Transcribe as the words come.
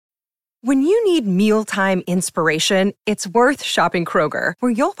When you need mealtime inspiration, it's worth shopping Kroger,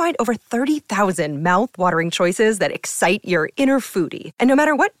 where you'll find over 30,000 mouth-watering choices that excite your inner foodie. And no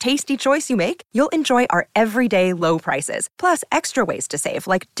matter what tasty choice you make, you'll enjoy our everyday low prices, plus extra ways to save,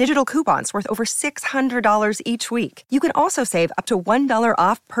 like digital coupons worth over $600 each week. You can also save up to $1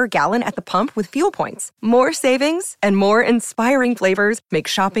 off per gallon at the pump with fuel points. More savings and more inspiring flavors make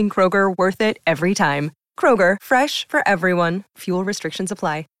shopping Kroger worth it every time. Kroger, fresh for everyone. Fuel restrictions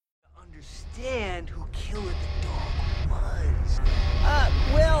apply. Understand who killed the dog was.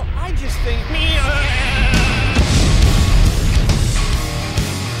 Well, I just think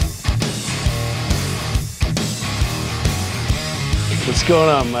What's going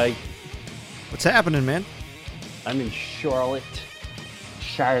on, Mike? What's happening, man? I'm in Charlotte,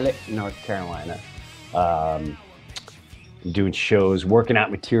 North Carolina. I'm doing shows, working out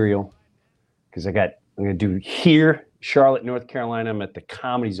material, because I'm going to do here, Charlotte, North Carolina. I'm at the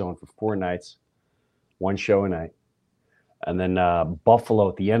Comedy Zone for 4 nights, 1 show a night. And then Buffalo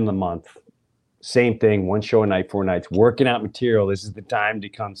at the end of the month, same thing, 1 show a night, 4 nights, working out material. This is the time to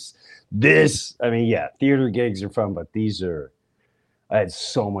come. Theater gigs are fun, but I had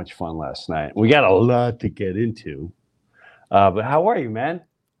so much fun last night. We got a lot to get into. But how are you, man?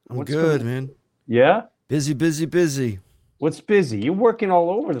 I'm good, man. Yeah? Busy. What's busy? You're working all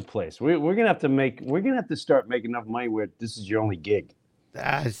over the place. We're gonna have to start making enough money where this is your only gig.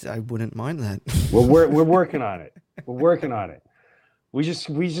 I wouldn't mind that. We're working on it. We're working on it. We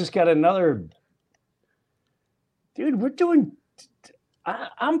just got another. Dude, we're doing.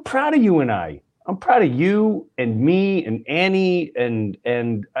 I'm proud of you and I. I'm proud of you and me and Annie and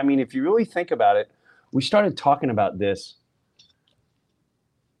I mean, if you really think about it, we started talking about this.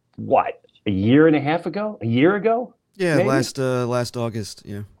 What, a year and a half ago? A year ago? Yeah, maybe? last August.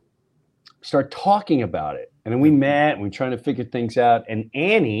 Yeah. Start talking about it, and then we met and we're trying to figure things out. And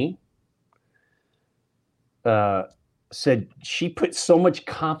Annie said she put so much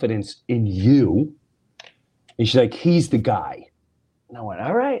confidence in you, and she's like, "He's the guy." And I went,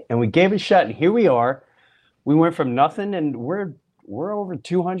 all right. And we gave it a shot. And here we are. We went from nothing, and we're over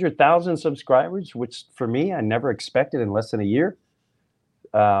 200,000 subscribers, which for me, I never expected in less than a year.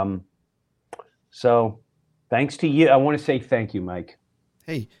 So thanks to you. I want to say thank you, Mike.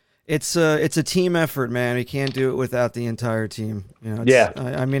 Hey, it's a team effort, man. We can't do it without the entire team. You know, Yeah.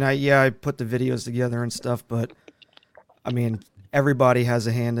 I put the videos together and stuff, but I mean, everybody has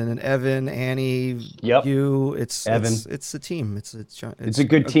a hand in it. Evan, Annie, you. It's Evan. It's a team. It's a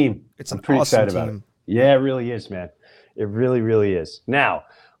good team. It's I'm an pretty awesome excited team. about it. Yeah, it really is, man. It really, really is. Now,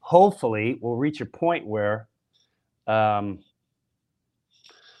 hopefully, we'll reach a point where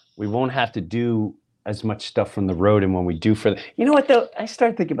we won't have to do as much stuff from the road, and when we do you know what though? I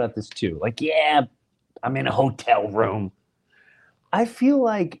started thinking about this too. Like, yeah, I'm in a hotel room. I feel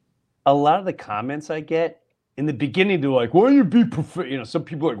like a lot of the comments I get. In the beginning, they're like, "Why don't you be some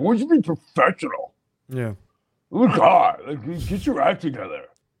people are like, "Why don't you be professional?" Yeah. Look hard. Like, get your act together.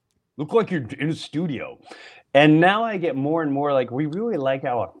 Look like you're in a studio. And now I get more and more like, we really like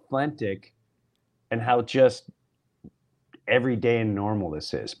how authentic and how just everyday and normal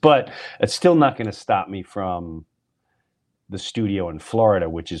this is. But it's still not going to stop me from the studio in Florida,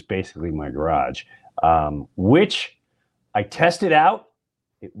 which is basically my garage, which I tested out.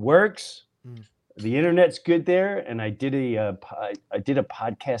 It works. The internet's good there, and I did a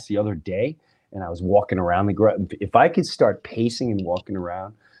podcast the other day, and I was walking around the garage. If I could start pacing and walking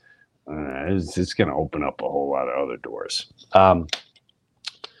around, it's going to open up a whole lot of other doors.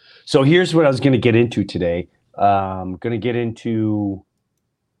 So here's what I was going to get into today. I'm going to get into.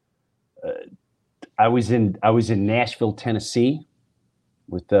 I was in Nashville, Tennessee,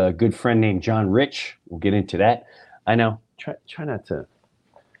 with a good friend named John Rich. We'll get into that. I know. Try not to.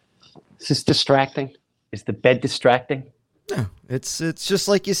 Is this distracting? Is the bed distracting? No, it's just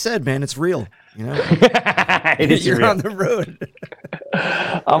like you said, man. It's real. You know, You're real. On the road.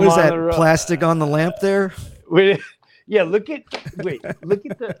 I'm what is on that? The road. Plastic on the lamp there? Yeah, look at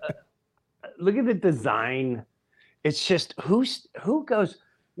the design. It's just who goes.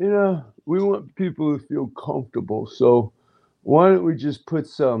 We want people to feel comfortable. So why don't we just put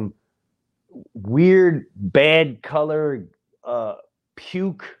some weird bad color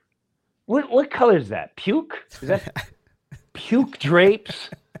puke? What color is that? Puke? Is that puke drapes?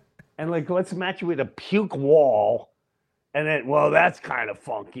 And like, let's match it with a puke wall. And then, well, that's kind of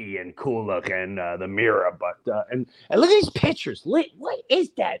funky and cool looking, the mirror. But and look at these pictures. What is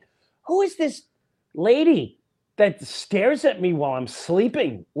that? Who is this lady that stares at me while I'm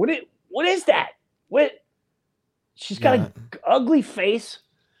sleeping? What is that? What? She's got an ugly face.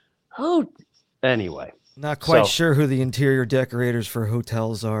 Who? Anyway, Not quite sure who the interior decorators for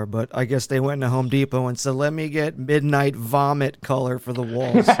hotels are, but I guess they went to Home Depot and said, let me get midnight vomit color for the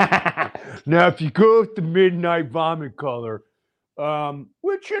walls. Now, if you go with the midnight vomit color,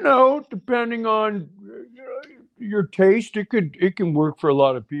 which, depending on your taste, it can work for a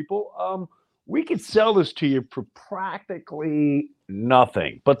lot of people. We could sell this to you for practically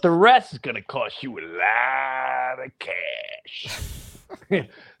nothing, but the rest is going to cost you a lot of cash.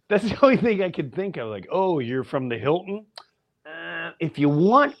 That's the only thing I could think of. Like, oh, you're from the Hilton? If you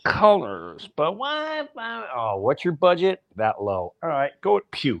want colors, but what? Oh, what's your budget? That low. All right, go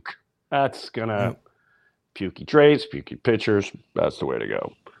with puke. That's gonna pukey trays, pukey pictures. That's the way to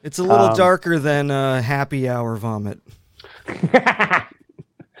go. It's a little darker than happy hour vomit.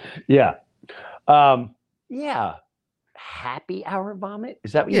 Yeah. Yeah. Happy hour vomit?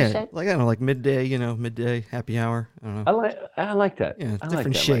 Is that what you said? Like, I don't know, like midday, midday, happy hour. I don't know. I like that. Yeah, I different like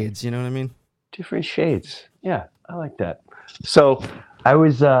that, shades, you know what I mean? Different shades. Yeah, I like that. So I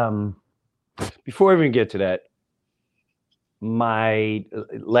was, before I even get to that,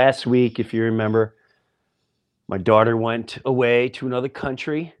 last week, if you remember, my daughter went away to another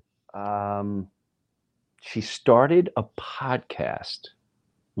country. She started a podcast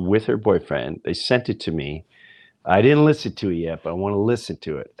with her boyfriend. They sent it to me. I didn't listen to it yet, but I want to listen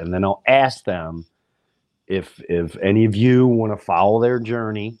to it. And then I'll ask them if any of you want to follow their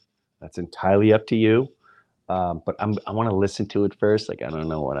journey. That's entirely up to you. But I want to listen to it first. Like, I don't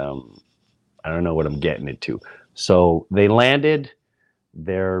know what I'm getting into. So they landed.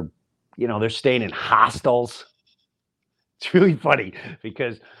 They're staying in hostels. It's really funny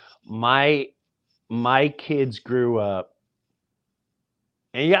because my kids grew up,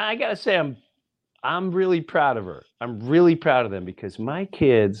 and yeah, I gotta say I'm really proud of her. I'm really proud of them because my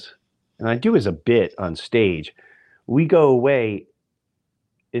kids, and I do as a bit on stage, we go away.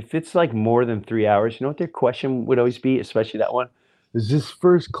 If it's like more than 3 hours, you know what their question would always be, especially that one? Is this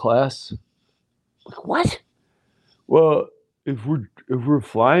first class? Like, what? Well, if we're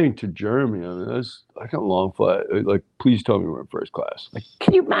flying to Germany, I mean, that's like a long flight. Like, please tell me we're in first class. Like,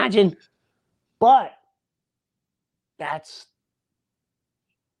 can you imagine? But that's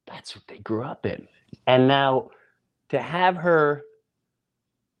what they grew up in. And now to have her,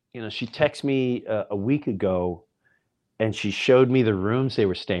 she texted me a week ago and she showed me the rooms they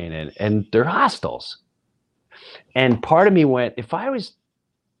were staying in, and they're hostels. And part of me went, if that was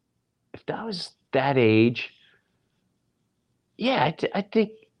that age, yeah, I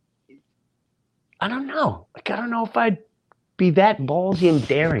think, I don't know. Like, I don't know if I'd be that ballsy and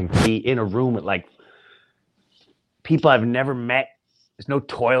daring to be in a room with like people I've never met. There's no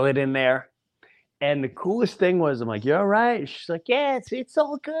toilet in there. And the coolest thing was, I'm like, you all right? She's like, yeah, it's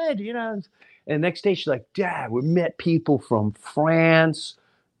all good, And the next day she's like, Dad, we met people from France,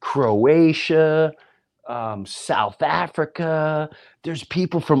 Croatia, South Africa. There's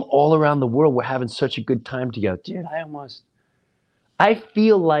people from all around the world. We're having such a good time together. Dude, I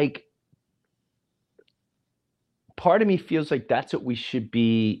feel like part of me feels like that's what we should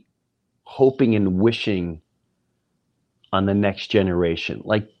be hoping and wishing on the next generation.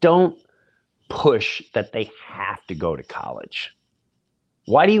 Like, don't push that they have to go to college.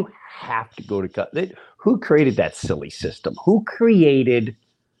 Why do you have to go to college? Who created that silly system? Who created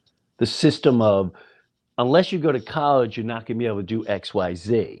the system of, unless you go to college, you're not going to be able to do X, Y,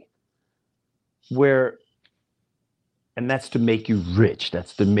 Z? And that's to make you rich.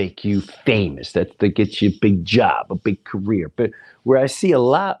 That's to make you famous. That's to get you a big job, a big career. But where I see a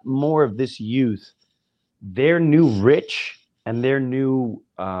lot more of this youth, they're new rich and they're new,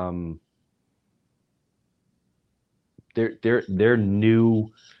 they're new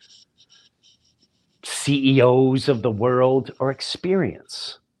CEOs of the world or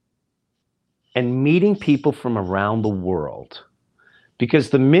experience. And meeting people from around the world. Because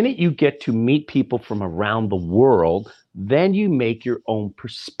the minute you get to meet people from around the world, then you make your own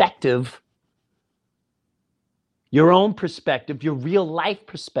perspective. Your real life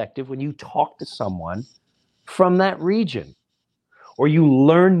perspective when you talk to someone from that region. Or you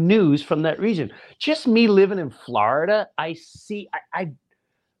learn news from that region. Just me living in Florida, I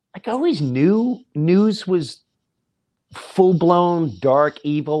always knew news was full-blown, dark,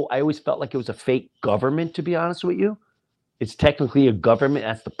 evil. I always felt like it was a fake government, to be honest with you. It's technically a government.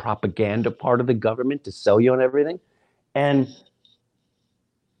 That's the propaganda part of the government to sell you on everything. And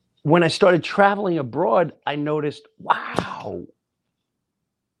when I started traveling abroad, I noticed, wow,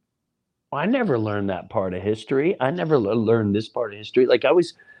 I never learned that part of history. I never learned this part of history. Like I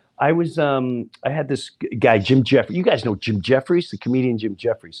had this guy, Jim Jeffries. You guys know Jim Jeffries, the comedian Jim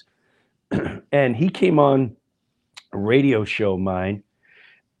Jeffries. And he came on a radio show of mine,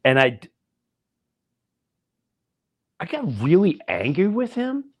 and I got really angry with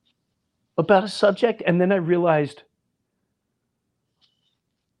him about a subject, and then I realized,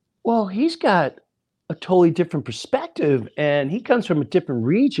 well, he's got a totally different perspective, and he comes from a different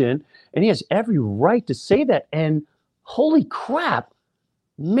region, and he has every right to say that. And holy crap,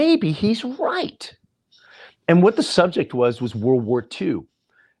 maybe he's right. And what the subject was World War II.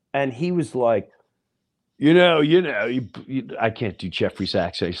 And he was like, I can't do Jeffrey's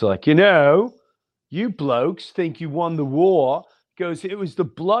accent. He's like, you blokes think you won the war. He goes, it was the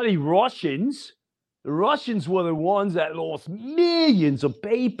bloody Russians. The Russians were the ones that lost millions of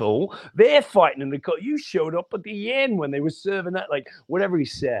people. They're fighting in the court. You showed up at the end when they were serving that, like whatever he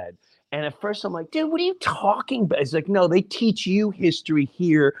said. And at first I'm like, dude, what are you talking about? He's like, no, they teach you history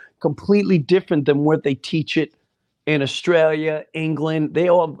here completely different than what they teach it in Australia, England.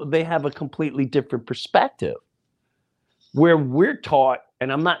 They have a completely different perspective. Where we're taught,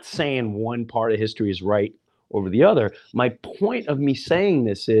 and I'm not saying one part of history is right over the other. My point of me saying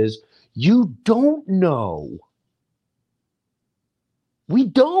this is, you don't know. We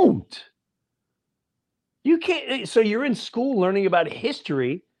don't. You can't. So you're in school learning about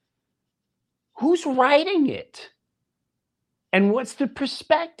history. Who's writing it? And what's the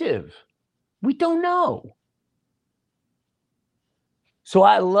perspective? We don't know. So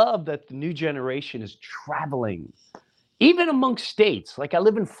I love that the new generation is traveling, even amongst states. Like I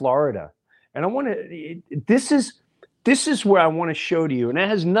live in Florida, and I want to. This is where I want to show to you, and it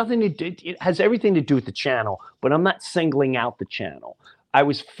has nothing to do. It has everything to do with the channel, but I'm not singling out the channel. I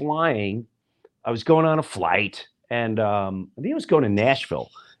was flying. I was going on a flight, and I think I was going to Nashville,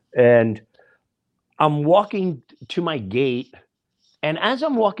 and I'm walking to my gate, and as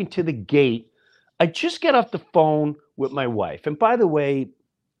I'm walking to the gate, I just get off the phone with my wife. And by the way,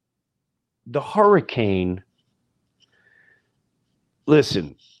 the hurricane.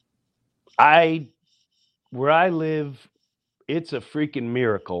 Listen, where I live, it's a freaking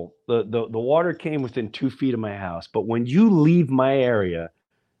miracle. The water came within 2 feet of my house, but when you leave my area,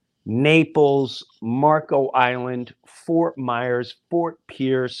 Naples, Marco Island, Fort Myers, Fort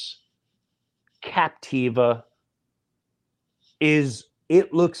Pierce, Captiva,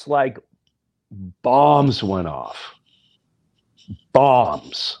 it looks like bombs went off.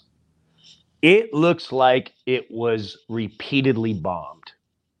 Bombs. It looks like it was repeatedly bombed.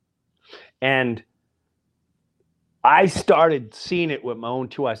 And I started seeing it with my own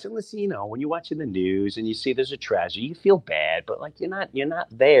two eyes. And listen, when you're watching the news and you see there's a tragedy, you feel bad, but like you're not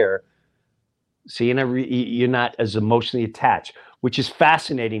there. See, you're not as emotionally attached, which is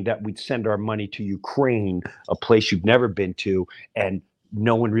fascinating that we'd send our money to Ukraine, a place you've never been to, and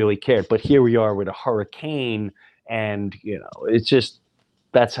no one really cared. But here we are with a hurricane, and it's just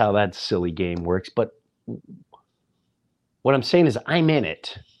that's how that silly game works. But what I'm saying is I'm in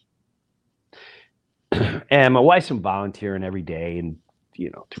it. And my wife's been volunteering every day and,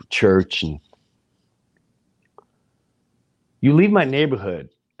 through church. And you leave my neighborhood,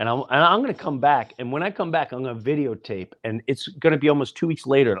 and I'm going to come back. And when I come back, I'm going to videotape. And it's going to be almost 2 weeks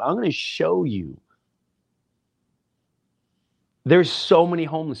later. And I'm going to show you. There's so many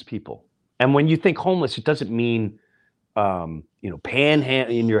homeless people. And when you think homeless, it doesn't mean,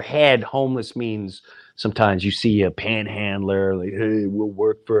 panhandle. In your head, homeless means sometimes you see a panhandler, like, hey, we'll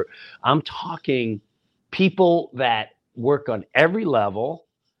work for. I'm talking people that work on every level.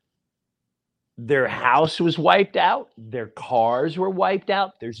 Their house was wiped out. Their cars were wiped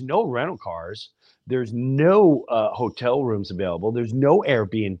out. There's no rental cars. There's no hotel rooms available. There's no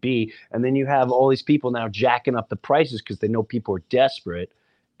Airbnb. And then you have all these people now jacking up the prices because they know people are desperate.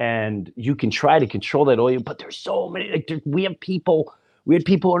 And you can try to control that oil, but there's so many. We had people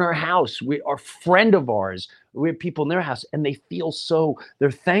in our house. Our friend of ours, we had people in their house, and they feel they're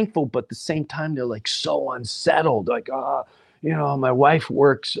thankful, but at the same time, they're like so unsettled. Like, my wife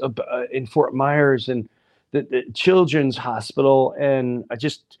works in Fort Myers and the children's hospital, and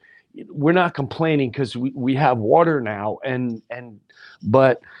we're not complaining because we have water now,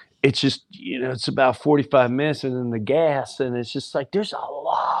 but it's just, it's about 45 minutes and then the gas, and it's just like, there's a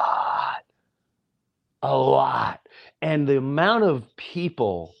lot. And the amount of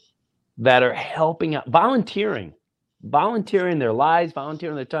people that are helping out, volunteering their lives,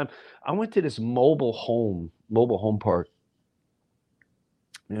 volunteering their time. I went to this mobile home park.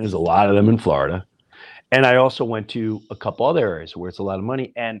 There's a lot of them in Florida. And I also went to a couple other areas where it's a lot of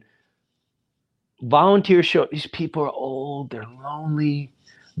money. And volunteers show up. These people are old, they're lonely,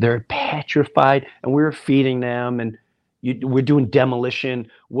 they're petrified, and we were feeding them, and we're doing demolition.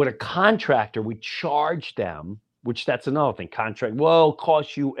 With a contractor, we charge them, which that's another thing. Contract, well, it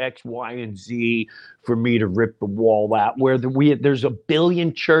costs you X, Y, and Z for me to rip the wall out. Where there's a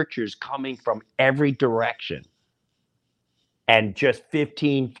billion churches coming from every direction. and just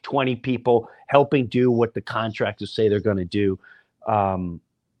 15, 20 people helping do what the contractors say they're going to do.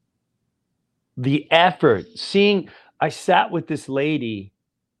 The effort, I sat with this lady,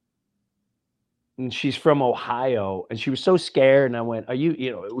 and she's from Ohio, and she was so scared. And I went,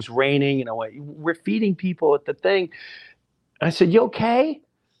 it was raining. And I went, we're feeding people at the thing. And I said, you okay?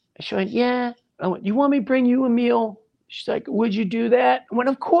 And she went, yeah. I went, you want me to bring you a meal? She's like, would you do that? I went,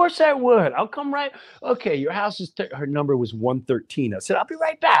 of course I would. I'll come right. Okay, your house is, her number was 113. I said, I'll be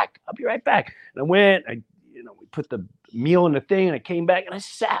right back. And I went, we put the meal in the thing, and I came back, and I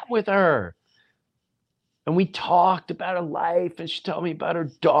sat with her. And we talked about her life, and she told me about her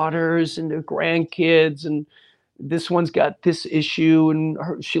daughters and their grandkids, and this one's got this issue, and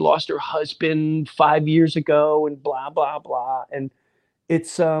she lost her husband 5 years ago, and blah, blah, blah. And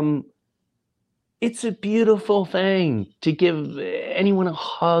it's a beautiful thing to give anyone a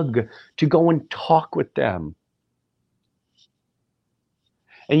hug, to go and talk with them.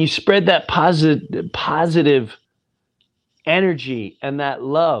 And you spread that positive energy and that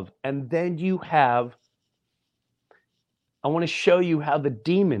love, and then I want to show you how the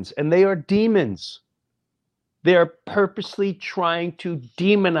demons, and they are demons, they are purposely trying to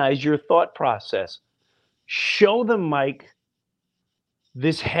demonize your thought process. Show them, Mike,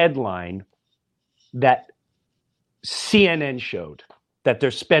 this headline that CNN showed that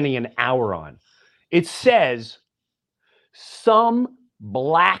they're spending an hour on. It says, some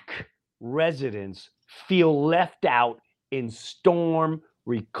Black residents feel left out in storm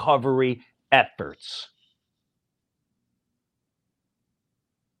recovery efforts.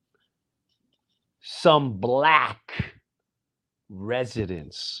 Some Black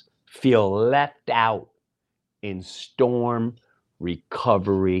residents feel left out in storm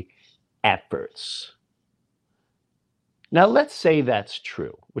recovery efforts. Now, let's say that's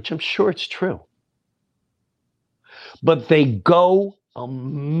true, which I'm sure it's true. But they go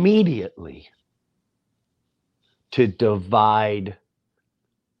immediately to divide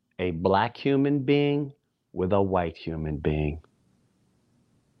a Black human being with a white human being.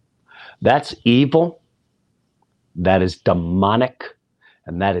 That's evil, that is demonic,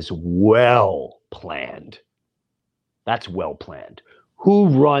 and that is well planned. That's well planned. Who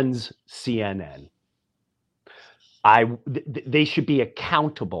runs CNN? They should be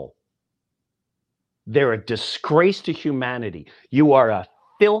accountable. They're a disgrace to humanity. You are a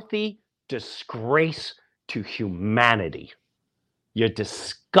filthy disgrace to humanity. You're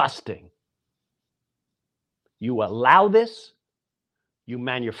disgusting. You allow this. You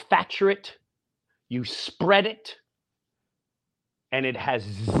manufacture it, you spread it, and it has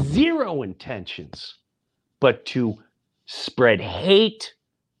zero intentions but to spread hate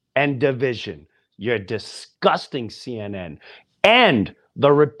and division. You're disgusting, CNN. And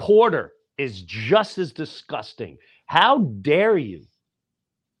the reporter is just as disgusting. How dare you?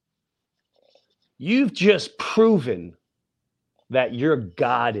 You've just proven that your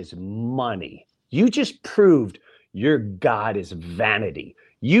God is money. You just proved your God is vanity.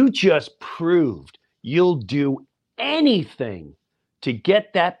 You just proved you'll do anything to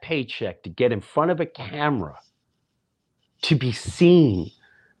get that paycheck, to get in front of a camera, to be seen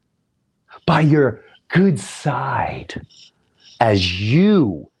by your good side as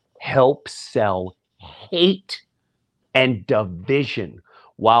you help sell hate and division.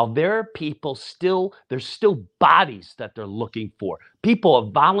 While there are people there's still bodies that they're looking for. People are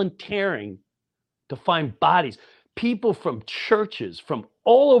volunteering to find bodies. People from churches from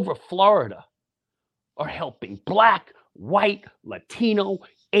all over Florida are helping Black, white, Latino,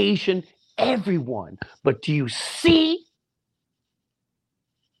 Asian, everyone. But do you see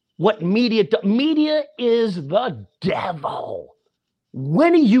what media does? Media is the devil.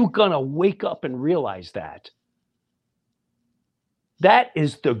 When are you going to wake up and realize that? That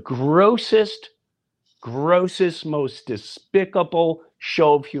is the grossest, most despicable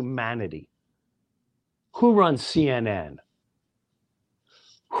show of humanity. Who runs CNN?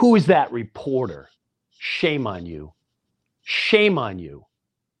 Who is that reporter? Shame on you. Shame on you.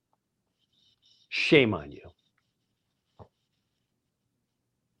 Shame on you.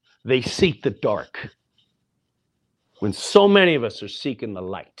 They seek the dark when so many of us are seeking the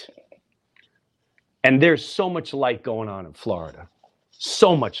light. And there's so much light going on in Florida.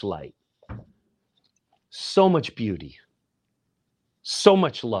 So much light. So much beauty. So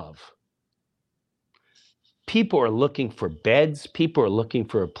much love. People are looking for beds. People are looking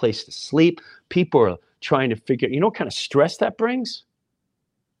for a place to sleep. People are trying to figure, you know what kind of stress that brings?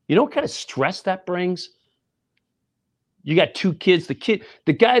 You know what kind of stress that brings? You got two kids. The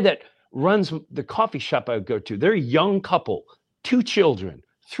guy that runs the coffee shop I go to, they're a young couple, 2 children,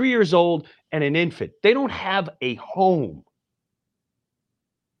 3 years old and an infant. They don't have a home.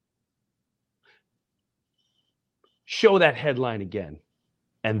 show that headline again.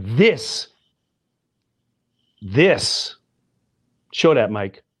 And this, show that,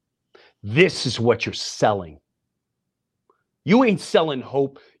 Mike. This is what you're selling. You ain't selling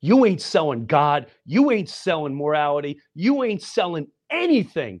hope. You ain't selling God. You ain't selling morality. You ain't selling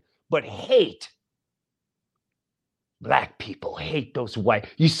anything but hate. Black people hate those white.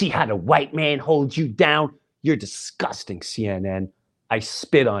 You see how the white man holds you down? You're disgusting, CNN. I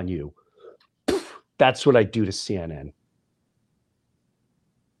spit on you. That's what I do to CNN.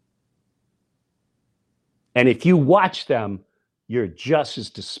 And if you watch them, you're just as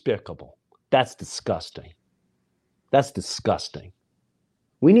despicable. That's disgusting. That's disgusting.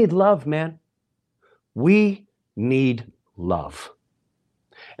 We need love, man. We need love.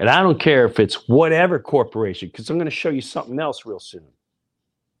 And I don't care if it's whatever corporation, because I'm going to show you something else real soon.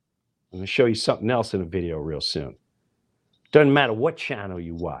 I'm going to show you something else in a video real soon. Doesn't matter what channel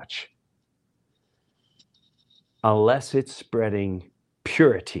you watch. Unless it's spreading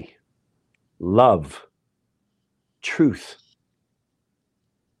purity, love, truth,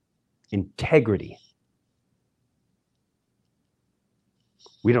 integrity,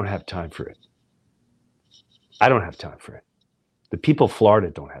 we don't have time for it. I don't have time for it. The people of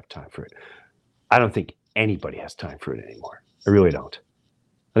Florida don't have time for it. I don't think anybody has time for it anymore. I really don't.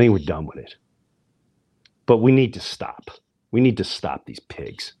 I think we're done with it. But we need to stop. We need to stop these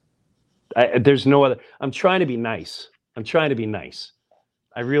pigs. There's no other. I'm trying to be nice. I'm trying to be nice.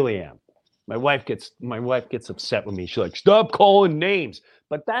 I really am. My wife gets upset with me. She's like, stop calling names.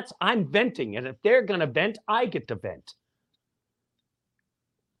 But I'm venting. And if they're going to vent, I get to vent.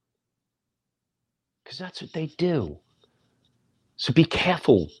 Because that's what they do. So be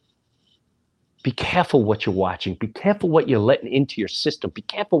careful. Be careful what you're watching. Be careful what you're letting into your system. Be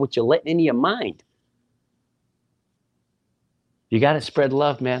careful what you're letting into your mind. You got to spread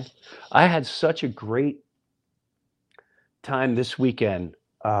love, man. I had such a great time this weekend.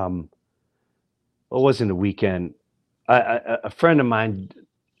 It wasn't a weekend. A friend of mine,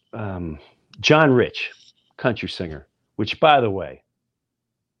 John Rich, country singer, which, by the way,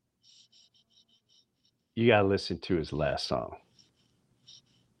 you got to listen to his last song.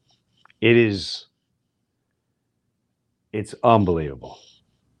 It's unbelievable.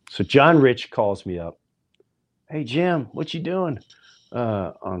 So John Rich calls me up. Hey, Jim, what you doing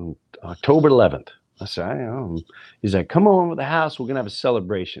on October 11th? I said, I don't know. He's like, come on over to the house. We're going to have a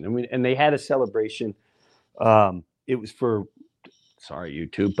celebration. And they had a celebration. It was for, sorry,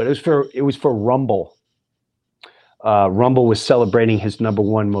 YouTube, but it was for Rumble. Rumble was celebrating his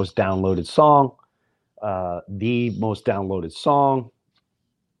 #1 most downloaded song, the most downloaded song,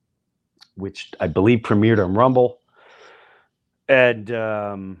 which I believe premiered on Rumble.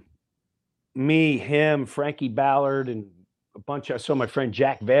 And me, him, Frankie Ballard, and I saw my friend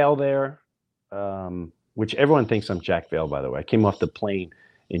Jack Vale there, which everyone thinks I'm Jack Vale, by the way. I came off the plane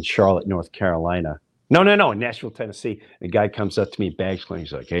in Charlotte, North Carolina. No, in Nashville, Tennessee. The guy comes up to me, bags clean.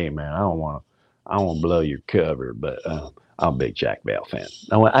 He's like, hey, man, I don't want to blow your cover, but I'm a big Jack Vale fan.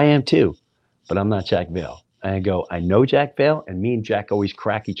 I went, I am too, but I'm not Jack Vale. And I go, I know Jack Vale, and me and Jack always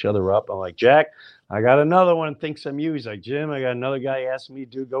crack each other up. I'm like, Jack, I got another one thinks I'm you. He's like, Jim, I got another guy asking me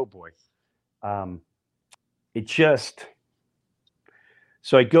to do Go Boy.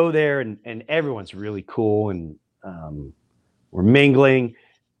 So I go there and everyone's really cool, and we're mingling,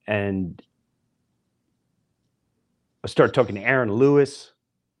 and I started talking to Aaron Lewis,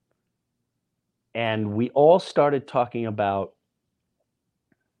 and we all started talking about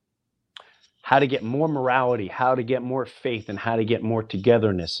how to get more morality, how to get more faith, and how to get more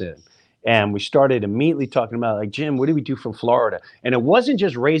togetherness in. And we started immediately talking about, like, Jim, what do we do from Florida? And it wasn't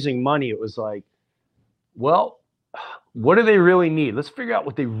just raising money. It was like, well, what do they really need? Let's figure out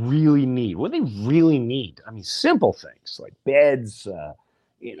what they really need. What do they really need? I mean, simple things like beds, a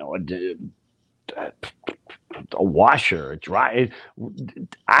washer, a dryer.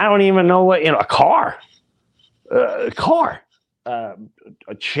 I don't even know what, a car, a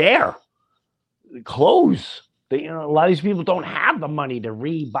chair, clothes. A lot of these people don't have the money to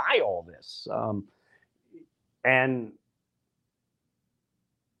buy all this. And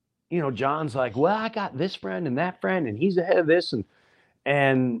John's like, well, I got this friend and that friend, and he's ahead of this.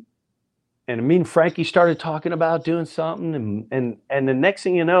 And me and Frankie started talking about doing something. And the next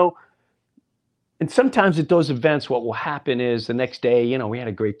thing you know, and sometimes at those events, what will happen is the next day, we had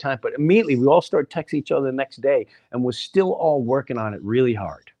a great time, but immediately we all started texting each other the next day, and we're still all working on it really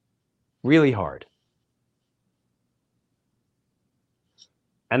hard, really hard.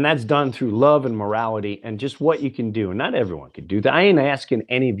 And that's done through love and morality and just what you can do. And not everyone can do that. I ain't asking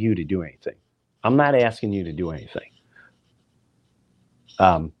any of you to do anything. I'm not asking you to do anything.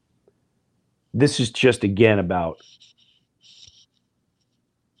 This is just, again, about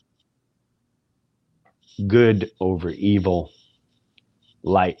good over evil,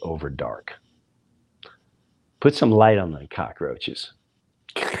 light over dark. Put some light on the cockroaches.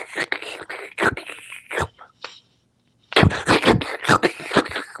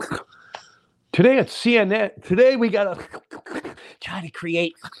 Today at CNN, today we got to try to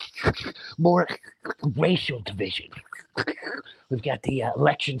create more racial division. We've got the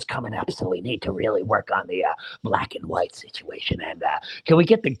elections coming up, so we need to really work on the black and white situation. And can we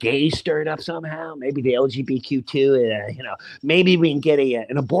get the gays stirred up somehow? Maybe the LGBTQ too. Maybe we can get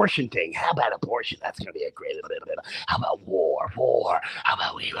an abortion thing. How about abortion? That's going to be a great. How about war? How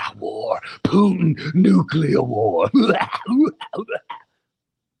about we got war? Putin, nuclear war.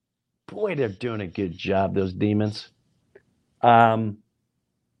 Boy, they're doing a good job, those demons.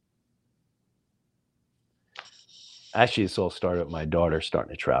 Actually, this all started with my daughter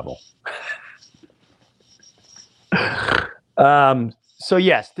starting to travel. So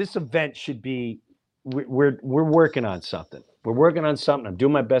yes, this event should be. We're working on something. We're working on something. I'm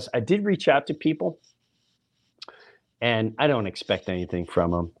doing my best. I did reach out to people, and I don't expect anything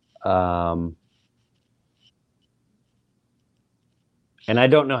from them. And I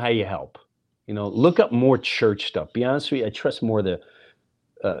don't know how you help. Look up more church stuff. Be honest with you, I trust more the.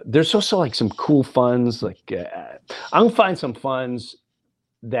 There's also like some cool funds. Like I'm gonna find some funds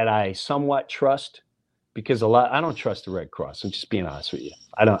that I somewhat trust, because I don't trust the Red Cross. I'm just being honest with you.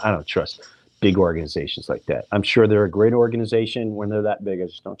 I don't trust big organizations like that. I'm sure they're a great organization when they're that big. I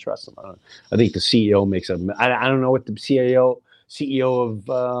just don't trust them. I think the CEO makes I don't know what the CEO of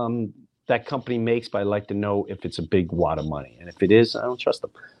that company makes, but I'd like to know if it's a big wad of money. And if it is, I don't trust them.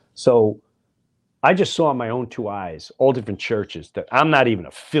 So I just saw in my own two eyes all different churches that I'm not even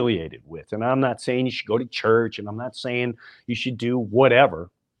affiliated with. And I'm not saying you should go to church, and I'm not saying you should do whatever.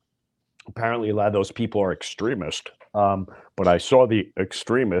 Apparently, a lot of those people are extremist. But I saw the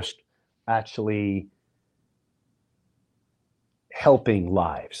extremist actually helping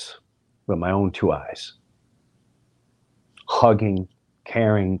lives with my own two eyes. Hugging,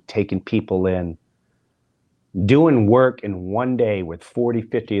 caring, taking people in, doing work in one day with 40,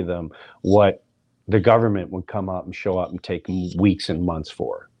 50 of them, what the government would come up and show up and take weeks and months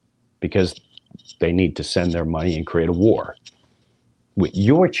for, because they need to send their money and create a war with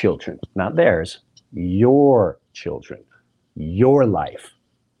your children, not theirs, your children, your life,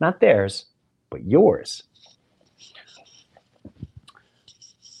 not theirs, but yours.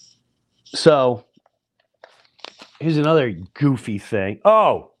 So here's another goofy thing.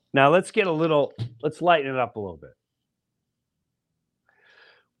 Oh, now let's lighten it up a little bit.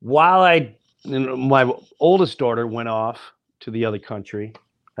 While my oldest daughter went off to the other country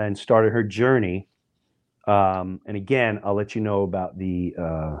and started her journey. And again, I'll let you know about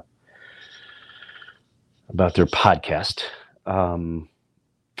about their podcast.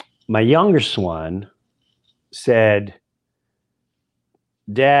 My youngest one said,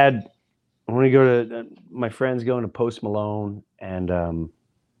 "Dad, I want to go to my friend's going to Post Malone, and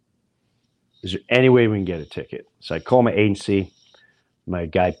is there any way we can get a ticket?" So I called my agency, my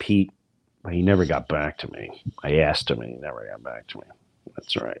guy Pete. He never got back to me. I asked him, and he never got back to me.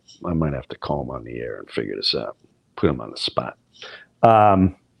 That's all right. I might have to call him on the air and figure this out. Put him on the spot.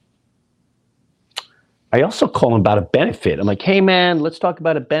 I also call him about a benefit. I'm like, "Hey, man, let's talk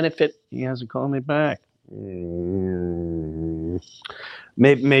about a benefit." He hasn't called me back.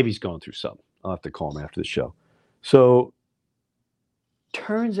 Maybe he's going through something. I'll have to call him after the show. So,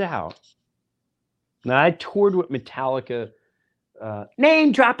 turns out, now I toured with Metallica.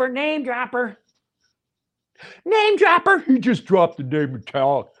 Name dropper. He just dropped the name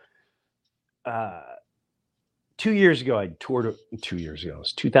Metallica. 2 years ago, I toured. 2 years ago, it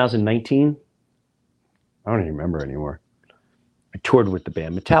was 2019. I don't even remember anymore. I toured with the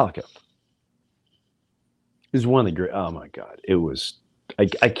band Metallica. It was one of the great. Oh my God, it was. I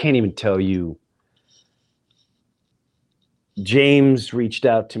can't even tell you. James reached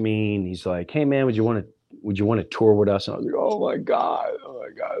out to me and he's like, "Hey man, would you want to tour with us?" And I was like, oh my God.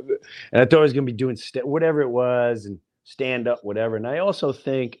 And I thought I was going to be doing whatever it was, and stand up, whatever. And I also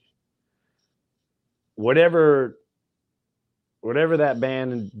think whatever that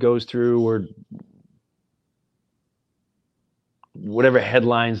band goes through, or whatever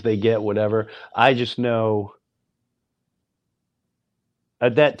headlines they get, whatever, I just know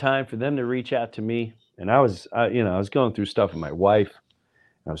at that time for them to reach out to me, and I was going through stuff with my wife.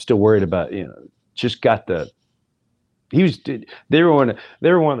 I was still worried about, just got they were one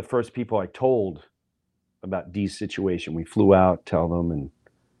of the first people I told about Dee's situation. We flew out, tell them, and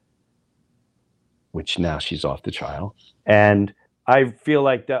which now she's off the trial. And I feel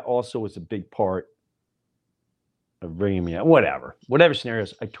like that also was a big part of bringing me out. Whatever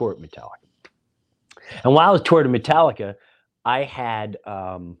scenarios, I toured Metallica. And while I was touring Metallica, I had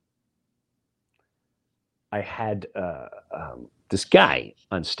this guy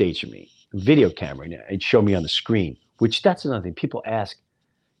on stage with me, a video camera, and it'd show me on the screen. Which that's another thing. People ask,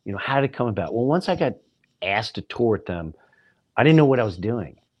 how did it come about? Well, once I got asked to tour with them, I didn't know what I was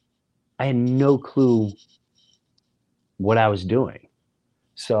doing. I had no clue what I was doing.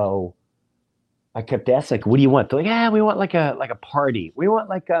 So I kept asking, like, what do you want? They're like, we want like a party. We want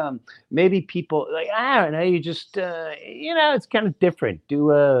like maybe people like, I don't know, you just it's kind of different.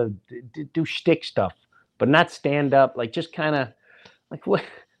 Do shtick stuff, but not stand up, like just kind of like what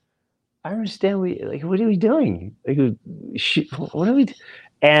I understand what are we doing? Like what are we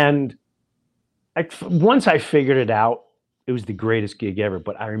and once I figured it out, it was the greatest gig ever.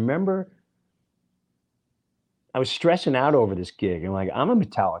 But I remember I was stressing out over this gig, and like, I'm a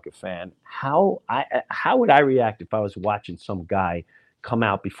Metallica fan. How would I react if I was watching some guy come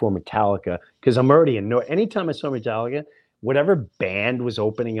out before Metallica? Because I'm already annoyed. Anytime I saw Metallica, whatever band was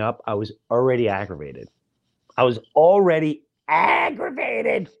opening up, I was already aggravated.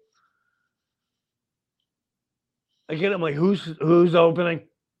 Again, I'm like, who's opening?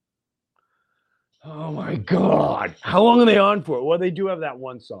 Oh my God! How long are they on for? Well, they do have that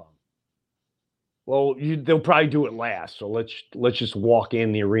one song. Well, they'll probably do it last, so let's just walk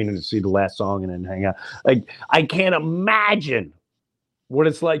in the arena to see the last song and then hang out. Like, I can't imagine what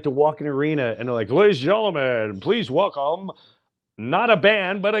it's like to walk in an arena and they're like, ladies and gentlemen, please welcome not a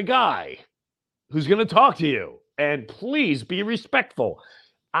band, but a guy who's going to talk to you, and please be respectful.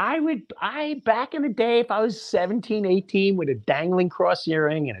 Back in the day, if I was 17, 18 with a dangling cross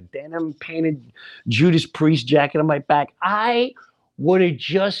earring and a denim painted Judas Priest jacket on my back, I would have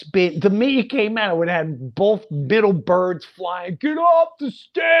just been, the minute it came out, I would have had both middle birds flying. Get off the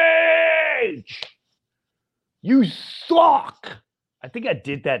stage! You suck! I think I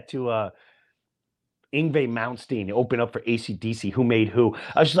did that to Yngwie Malmsteen, open up for AC/DC, Who Made Who.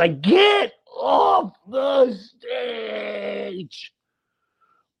 I was just like, get off the stage!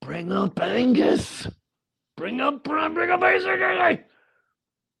 Bring up Angus! Bring up AC/DC!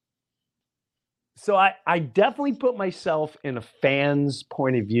 So I definitely put myself in a fan's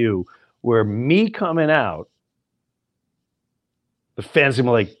point of view where me coming out, the fans are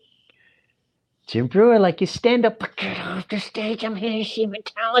like, Jim Brewer, like, you stand up, get off the stage, I'm here to see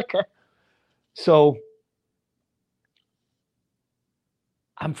Metallica. So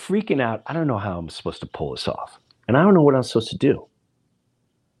I'm freaking out. I don't know how I'm supposed to pull this off. And I don't know what I'm supposed to do.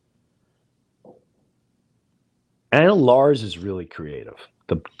 And I know Lars is really creative,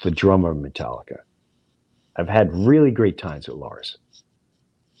 the drummer of Metallica. I've had really great times with Lars.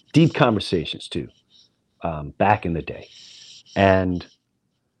 Deep conversations, too, back in the day. And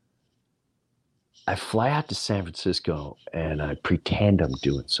I fly out to San Francisco, and I pretend I'm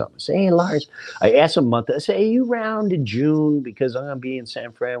doing something. I say, hey, Lars. I ask him a month. I say, hey, you around in June? Because I'm going to be in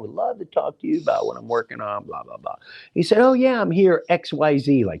San Fran. Would love to talk to you about what I'm working on, blah, blah, blah. He said, oh, yeah, I'm here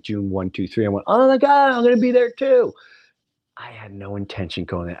XYZ, like June 1, 2, 3. I went, oh, my God, I'm going to be there, too. I had no intention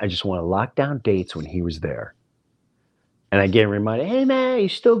going there. I just want to lock down dates when he was there. And I get reminded, hey, man, you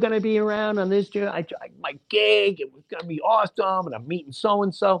still going to be around on this? My gig, it was going to be awesome, and I'm meeting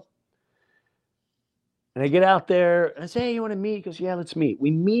so-and-so. And I get out there, and I say, hey, you want to meet? He goes, yeah, let's meet. We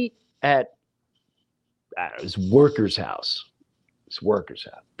meet at his worker's house. His worker's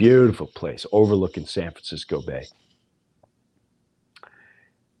house. Beautiful place, overlooking San Francisco Bay.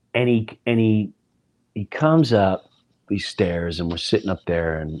 And he comes up these stairs, and we're sitting up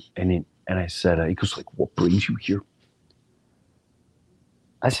there, and I said, he goes, like, what brings you here?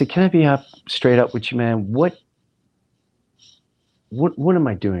 I said, can I be straight up with you, man? What am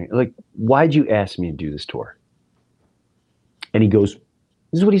I doing? Like, why'd you ask me to do this tour? And he goes,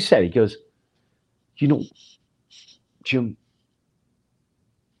 this is what he said. He goes, Jim,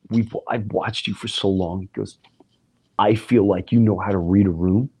 I've watched you for so long. He goes, I feel like you know how to read a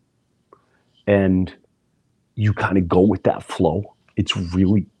room, and you kind of go with that flow.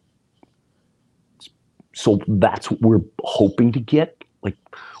 So that's what we're hoping to get. Like,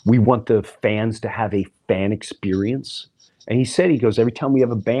 we want the fans to have a fan experience. And he goes, every time we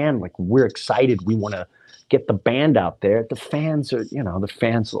have a band, like, we're excited. We want to get the band out there. The fans are,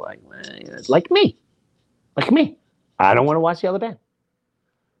 like me. I don't want to watch the other band.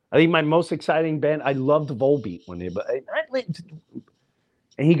 I think my most exciting band, I loved Volbeat when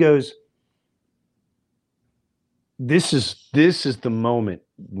and he goes, this is the moment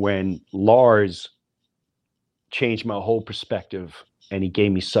when Lars changed my whole perspective, and he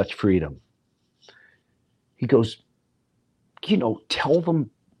gave me such freedom. He goes, tell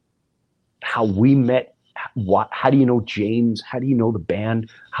them how we met, How do you know James? How do you know the band?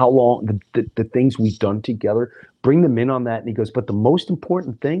 How long, the things we've done together? Bring them in on that. And he goes, but the most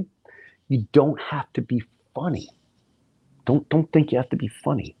important thing, you don't have to be funny. Don't think you have to be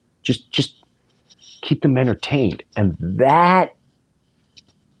funny. Just keep them entertained. And that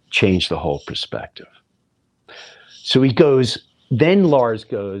changed the whole perspective. So he goes, then Lars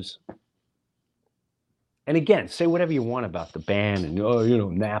goes, and again, say whatever you want about the band and,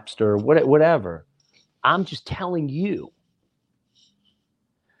 Napster, whatever. I'm just telling you.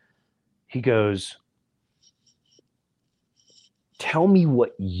 He goes, tell me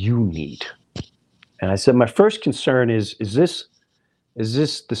what you need. And I said, my first concern is this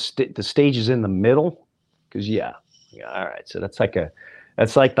the stage is in the middle? Because yeah, all right. So that's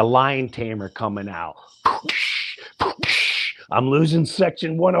like the lion tamer coming out. I'm losing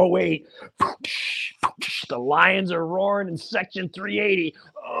section 108. The lions are roaring in section 380.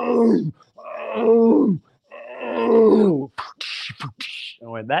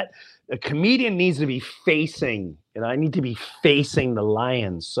 That a comedian needs to be facing, and I need to be facing the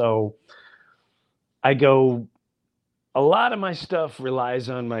lions. So I go, a lot of my stuff relies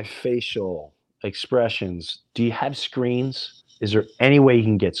on my facial expressions. Do you have screens? Is there any way you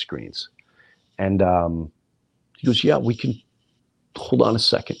can get screens? And he goes, yeah, we can. Hold on a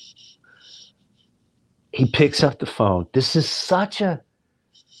second. He picks up the phone. This is such a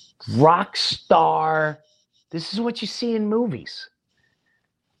rock star. This is what you see in movies.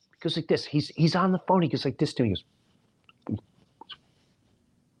 He goes like this. He's on the phone. He goes like this to me. He goes,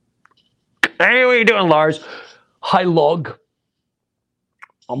 hey, what are you doing, Lars? Hi, Lug.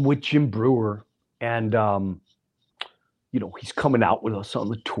 I'm with Jim Brewer. And, he's coming out with us on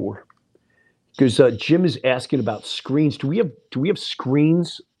the tour. Because Jim is asking about screens. Do we have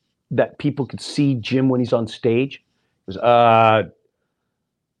screens that people could see Jim when he's on stage? He goes,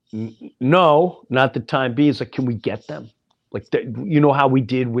 no, not the time being. It's like, can we get them? Like, how we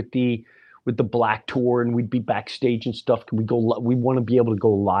did with the Black Tour, and we'd be backstage and stuff. Can we go? We want to be able to go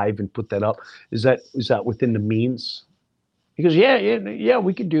live and put that up. Is that within the means? He goes, yeah,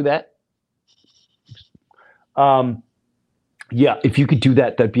 we could do that. Yeah, if you could do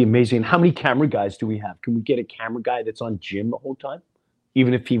that, that'd be amazing. How many camera guys do we have? Can we get a camera guy that's on Jim the whole time,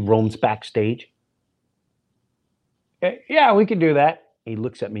 even if he roams backstage? Yeah, we can do that. He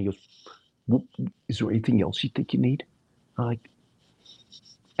looks at me and goes, is there anything else you think you need? I'm like,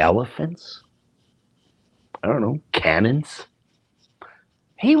 elephants? I don't know, cannons?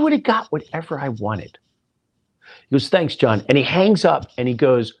 He would have got whatever I wanted. He goes, thanks, John. And he hangs up and he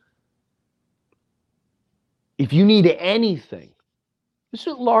goes, if you need anything, this is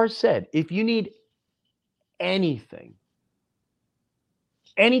what Lars said. If you need anything,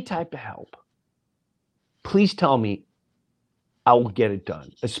 any type of help, please tell me. I will get it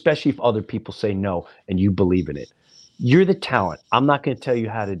done, especially if other people say no and you believe in it. You're the talent. I'm not going to tell you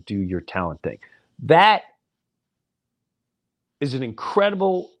how to do your talent thing. That is an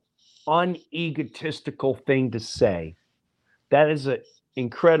incredible, unegotistical thing to say. That is an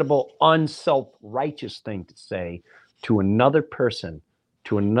incredible, unself-righteous thing to say to another person,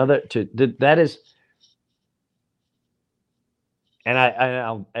 that is, and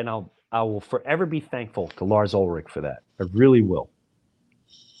I will forever be thankful to Lars Ulrich for that. I really will.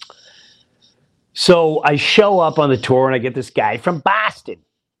 So I show up on the tour and I get this guy from Boston,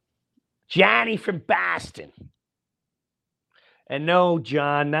 Johnny from Boston. And no,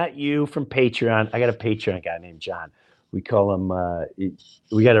 John, not you from Patreon. I got a Patreon guy named John. We call him,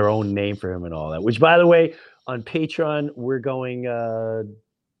 we got our own name for him and all that, which, by the way, on Patreon, we're going,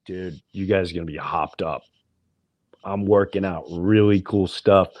 dude, you guys are going to be hopped up. I'm working out really cool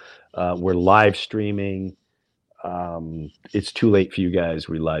stuff. We're live streaming. It's too late for you guys.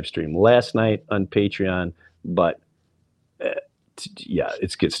 We live streamed last night on Patreon, but yeah,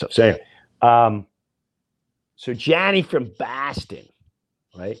 it's good stuff. So anyway, so Johnny from Boston,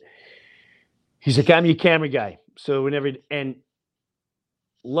 right? He's like, I'm your camera guy. So whenever, and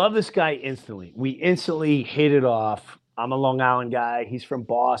love this guy instantly. We instantly hit it off. I'm a Long Island guy. He's from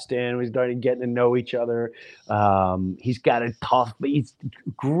Boston. We started getting to know each other. He's got a tough, but he's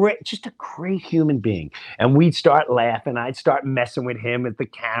great, just a great human being. And we'd start laughing. I'd start messing with him at the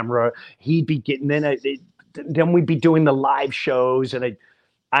camera. He'd be getting, then we'd be doing the live shows, and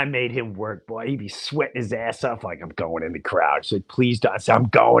I made him work, boy. He'd be sweating his ass off like, I'm going in the crowd. So please don't. So I'm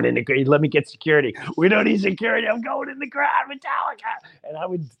going in the crowd. Let me get security. We don't need security. I'm going in the crowd. Metallica. And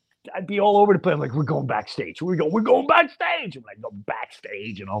I'd be all over the place. I'm like, we're going backstage. We're going backstage. I'm like, go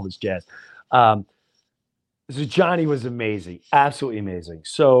backstage and all this jazz. So Johnny was amazing. Absolutely amazing.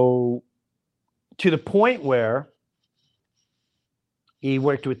 So to the point where he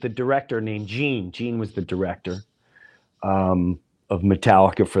worked with the director named Gene. Gene was the director of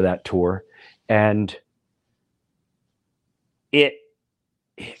Metallica for that tour. And it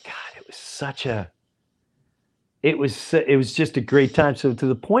was such a, it was just a great time. So to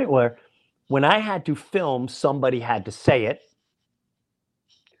the point where when I had to film, somebody had to say it,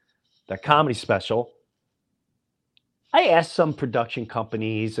 that comedy special, I asked some production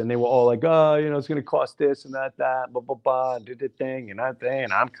companies and they were all like, oh, it's going to cost this and that, blah, blah, blah, do the thing and that thing.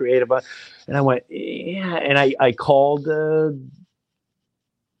 And I'm creative. And I went, yeah. And I called the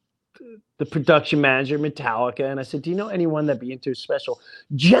production manager, Metallica. And I said, do you know anyone that'd be into a special?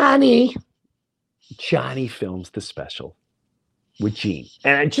 Johnny films the special with Gene.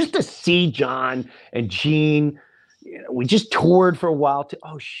 And just to see John and Gene, we just toured for a while.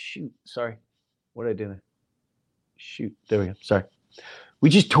 Oh, shoot. Sorry. What did I do there? Shoot, there we go. Sorry.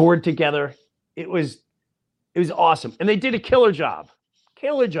 We just toured together. It was awesome. And they did a killer job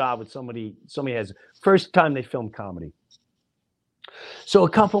with somebody has first time they filmed comedy. So a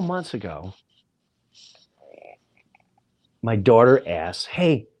couple months ago, my daughter asked,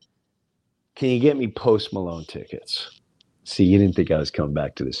 hey, can you get me Post Malone tickets? See, you didn't think I was coming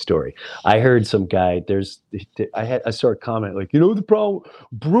back to this story. I heard some guy, I saw a comment like, the problem,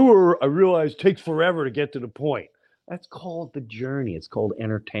 Brewer, I realized takes forever to get to the point. That's called the journey. It's called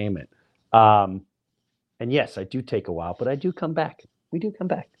entertainment. And yes, I do take a while, but I do come back. We do come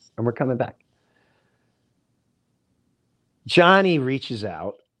back, and we're coming back. Johnny reaches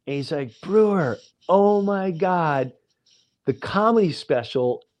out, and he's like, Brewer, oh my God, the comedy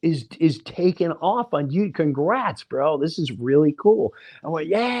special is taking off on you. Congrats, bro. This is really cool. I went,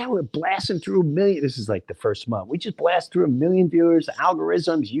 yeah, we're blasting through 1 million. This is like the first month. We just blast through 1 million viewers,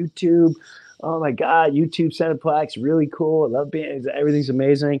 algorithms, YouTube. Oh my God, YouTube Cineplex, really cool. I love being, everything's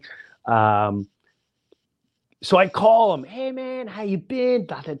amazing. So I call him, hey man, how you been?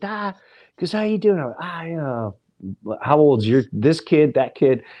 Da da da. Because how you doing? How old's this kid, that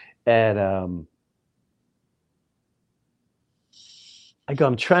kid? And I go,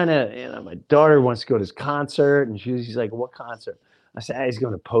 I'm trying to, my daughter wants to go to this concert, and she's like, what concert? I said, he's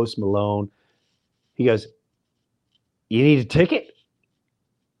going to Post Malone. He goes, you need a ticket?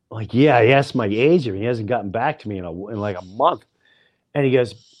 I'm like, yeah, he asked my age, and he hasn't gotten back to me in like a month. And he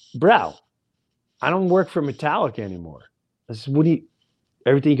goes, bro, I don't work for Metallica anymore. I said, what do you,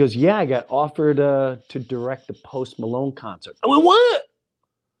 everything? He goes, yeah, I got offered to direct the Post Malone concert. I went, what?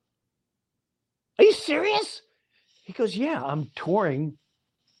 Are you serious? He goes, yeah, I'm touring.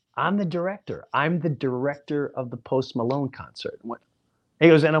 I'm the director. I'm the director of the Post Malone concert. He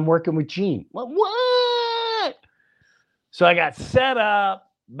goes, and I'm working with Gene. What? So I got set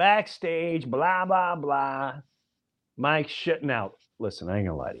up backstage, blah, blah, blah. Mike shitting out. Listen, I ain't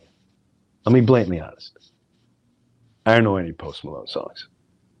gonna lie to you. Let me blatantly honest. I don't know any Post Malone songs.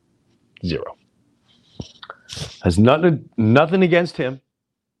 Zero. Has nothing against him.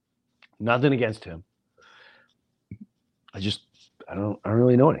 Nothing against him. I don't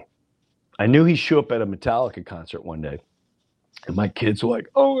really know any. I knew he'd show up at a Metallica concert one day. And my kids were like,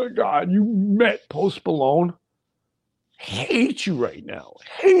 oh my God, you met Post Malone? Hate you right now.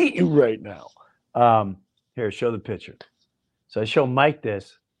 Here, show the picture. So I show Mike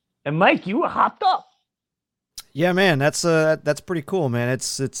this. And Mike, you were hopped up. Yeah, man, that's pretty cool, man.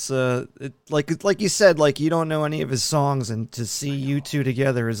 It's like you said, like you don't know any of his songs, and to see you two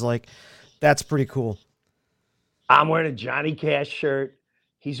together is like, that's pretty cool. I'm wearing a Johnny Cash shirt.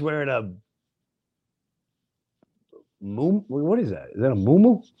 He's wearing a what is that? Is that a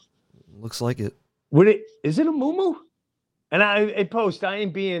muumuu? Looks like it. Is it a muumuu? And I post,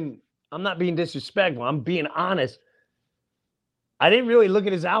 I'm not being disrespectful. I'm being honest. I didn't really look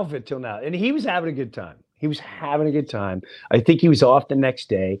at his outfit till now. And he was having a good time. I think he was off the next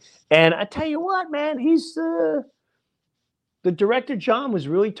day. And I tell you what, man, he's the director, John, was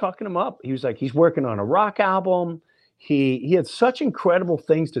really talking him up. He was like, he's working on a rock album. He had such incredible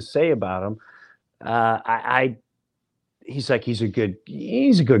things to say about him. He's like, he's a good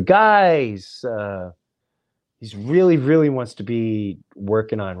guy. He's really, really wants to be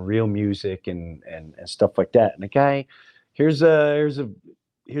working on real music and stuff like that. And the guy, here's a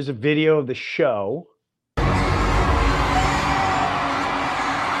video of the show. He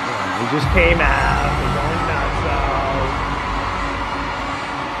just came out. They're going nuts.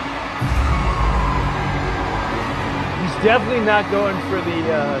 He's definitely not going for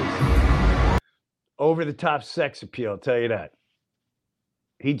the over-the-top sex appeal, I'll tell you that.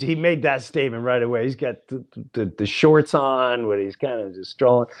 He made that statement right away. He's got the shorts on, but he's kind of just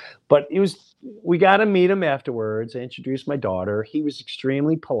strolling. But we got to meet him afterwards. I introduced my daughter. He was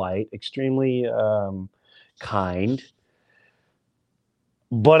extremely polite, extremely kind.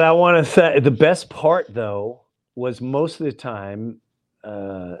 But I want to say the best part though was most of the time.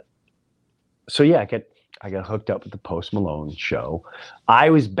 So yeah, I got hooked up with the Post Malone show. I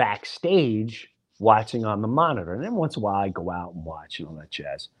was backstage watching on the monitor, and then once in a while I go out and watch and all that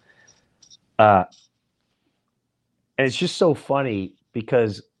jazz. And it's just so funny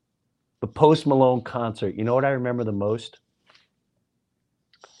because the Post Malone concert, you know what I remember the most?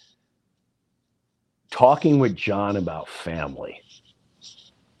 Talking with John about family.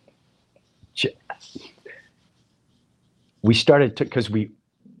 We started to, because we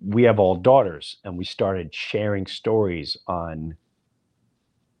have all daughters, and we started sharing stories on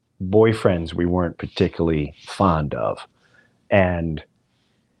boyfriends we weren't particularly fond of. And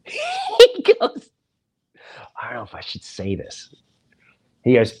he goes, I don't know if I should say this.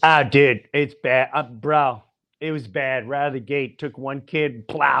 He goes, dude, it's bad. Bro, it was bad. Right out of the gate, took one kid,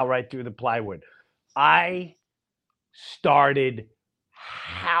 plow right through the plywood. I started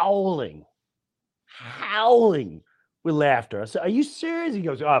howling with laughter. I said, are you serious? He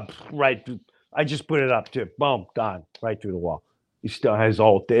goes, right through. I just put it up to, boom, gone, right through the wall. He still has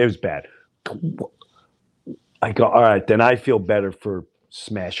all, it was bad. I go, all right, then I feel better for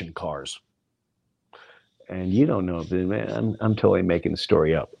smashing cars. And you don't know, man, I'm totally making the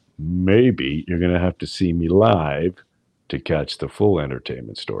story up. Maybe you're going to have to see me live to catch the full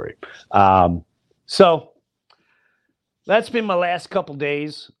entertainment story. So that's been my last couple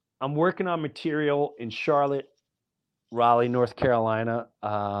days. I'm working on material in Charlotte, Raleigh, North Carolina,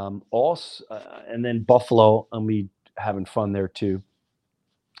 also, and then Buffalo. I'll be having fun there too.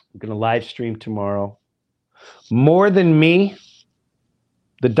 I'm going to live stream tomorrow. More Than Me,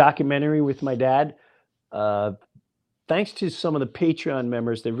 the documentary with my dad. Thanks to some of the Patreon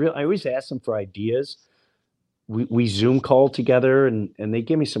members, I always ask them for ideas. We Zoom call together, and they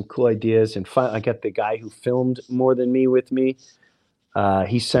give me some cool ideas. And I got the guy who filmed More Than Me with me.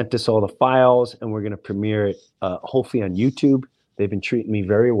 He sent us all the files, and we're going to premiere it hopefully on YouTube. They've been treating me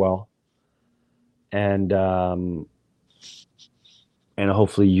very well. And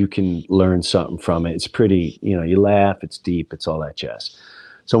hopefully you can learn something from it. It's pretty, you laugh, it's deep, it's all that jazz.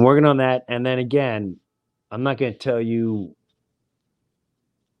 So I'm working on that. And then again, I'm not going to tell you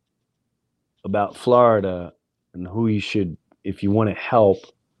about Florida and who you should, if you want to help,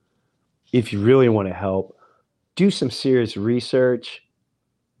 if you really want to help, do some serious research.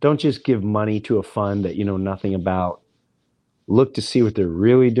 Don't just give money to a fund that you know nothing about. Look to see what they're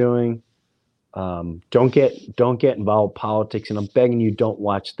really doing. Don't get involved in politics, and I'm begging you, don't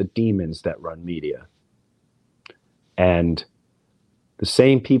watch the demons that run media. And the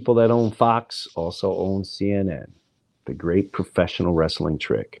same people that own Fox also own CNN, the great professional wrestling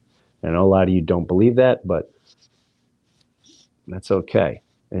trick. And I know a lot of you don't believe that, but that's okay.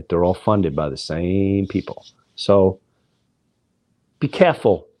 They're all funded by the same people. So be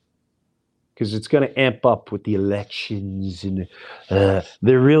careful, because it's going to amp up with the elections, and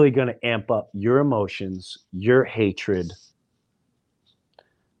they're really going to amp up your emotions, your hatred,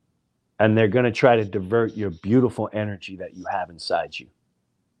 and they're going to try to divert your beautiful energy that you have inside you.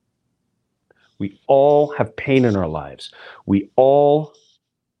 We all have pain in our lives. We all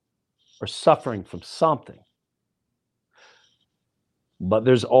are suffering from something. But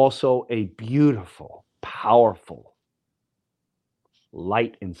there's also a beautiful, powerful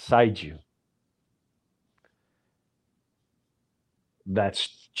light inside you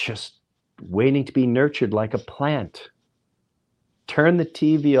that's just waiting to be nurtured like a plant. Turn the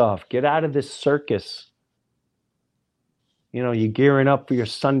TV off. Get out of this circus. You're gearing up for your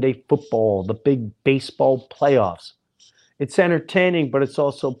Sunday football, the big baseball playoffs. It's entertaining, but it's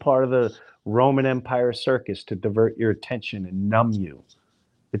also part of the Roman Empire circus to divert your attention and numb you.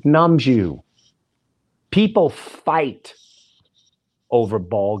 It numbs you. People fight over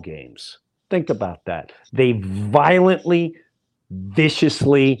ball games. Think about that. They violently,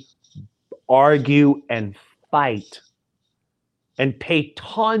 viciously argue and fight and pay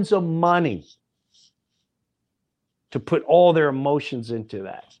tons of money to put all their emotions into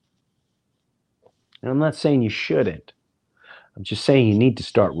that. And I'm not saying you shouldn't. I'm just saying you need to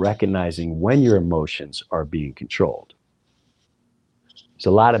start recognizing when your emotions are being controlled. There's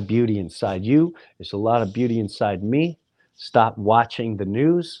a lot of beauty inside you. There's a lot of beauty inside me. Stop watching the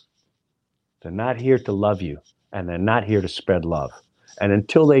news. They're not here to love you, and they're not here to spread love. And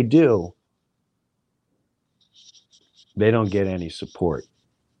until they do, they don't get any support.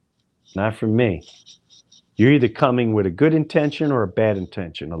 Not from me. You're either coming with a good intention or a bad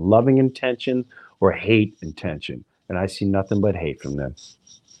intention, a loving intention or a hate intention. And I see nothing but hate from them.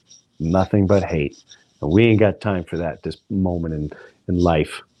 Nothing but hate. And we ain't got time for that this moment in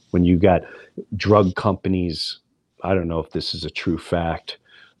life, when you got drug companies. I don't know if this is a true fact,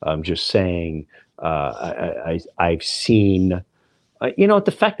 I'm just saying, I've seen,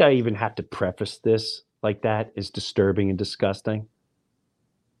 the fact that I even have to preface this like that is disturbing and disgusting.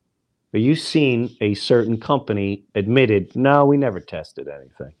 But you've seen a certain company admitted, no, we never tested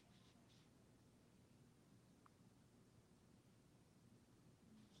anything.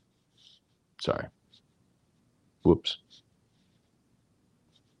 Sorry. Whoops.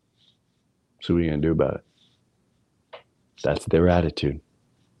 So what are you going to do about it? That's their attitude.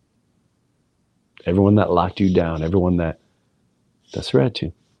 Everyone that locked you down, that's their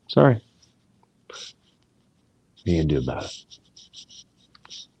attitude. Sorry. What are you going to do about it?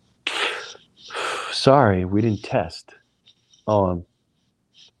 Sorry, we didn't test. Oh,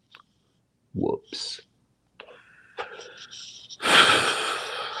 whoops.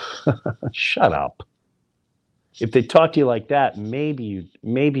 Shut up. If they talk to you like that, maybe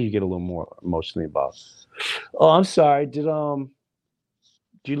you get a little more emotionally involved. Oh, I'm sorry. Did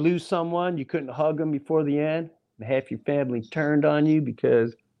you lose someone? You couldn't hug them before the end? And half your family turned on you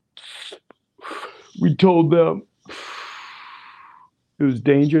because we told them it was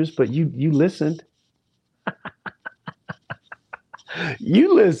dangerous, but you listened.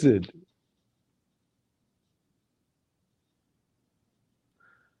 You listened.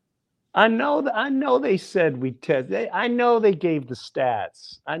 I know they said we test. I know they gave the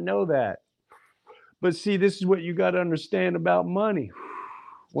stats. I know that. But see, this is what you got to understand about money.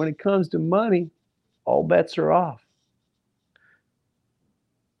 When it comes to money, all bets are off.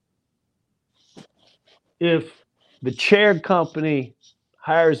 If the chair company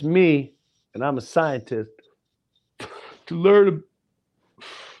hires me, and I'm a scientist, to learn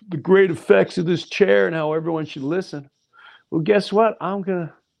the great effects of this chair and how everyone should listen, well, guess what? I'm going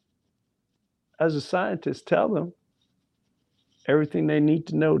to, as a scientist, tell them everything they need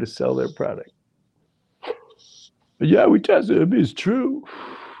to know to sell their product. Yeah, we tested it. It's true.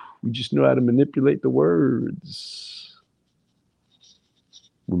 We just know how to manipulate the words.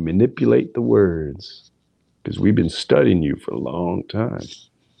 We manipulate the words because we've been studying you for a long time.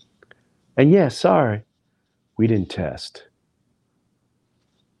 And yeah, sorry, we didn't test.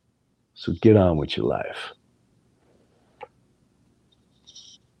 So get on with your life.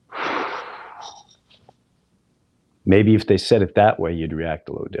 Maybe if they said it that way, you'd react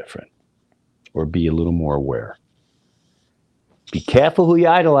a little different or be a little more aware. Be careful who you're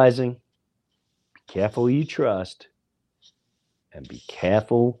idolizing. Be careful who you trust. And be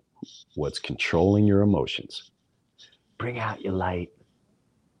careful what's controlling your emotions. Bring out your light.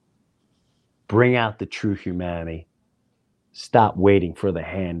 Bring out the true humanity. Stop waiting for the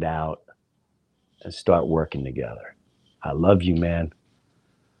handout and start working together. I love you, man.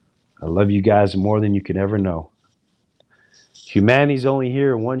 I love you guys more than you could ever know. Humanity's only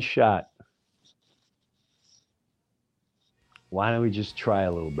here in one shot. Why don't we just try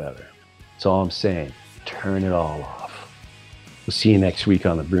a little better? That's all I'm saying. Turn it all off. We'll see you next week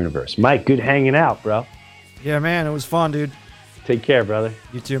on the Breuniverse. Mike, good hanging out, bro. Yeah, man, it was fun, dude. Take care, brother.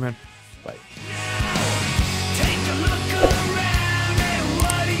 You too, man. Bye.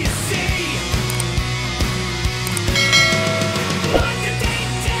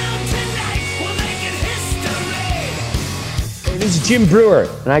 This is Jim Brewer,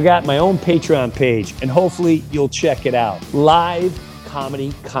 and I got my own Patreon page, and hopefully you'll check it out. Live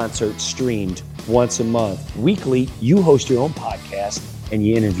comedy concerts streamed once a month. Weekly, you host your own podcast, and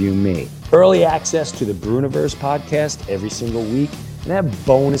you interview me. Early access to the Breuniverse podcast every single week, and have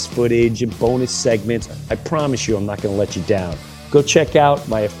bonus footage and bonus segments. I promise you I'm not going to let you down. Go check out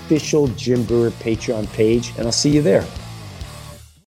my official Jim Brewer Patreon page, and I'll see you there.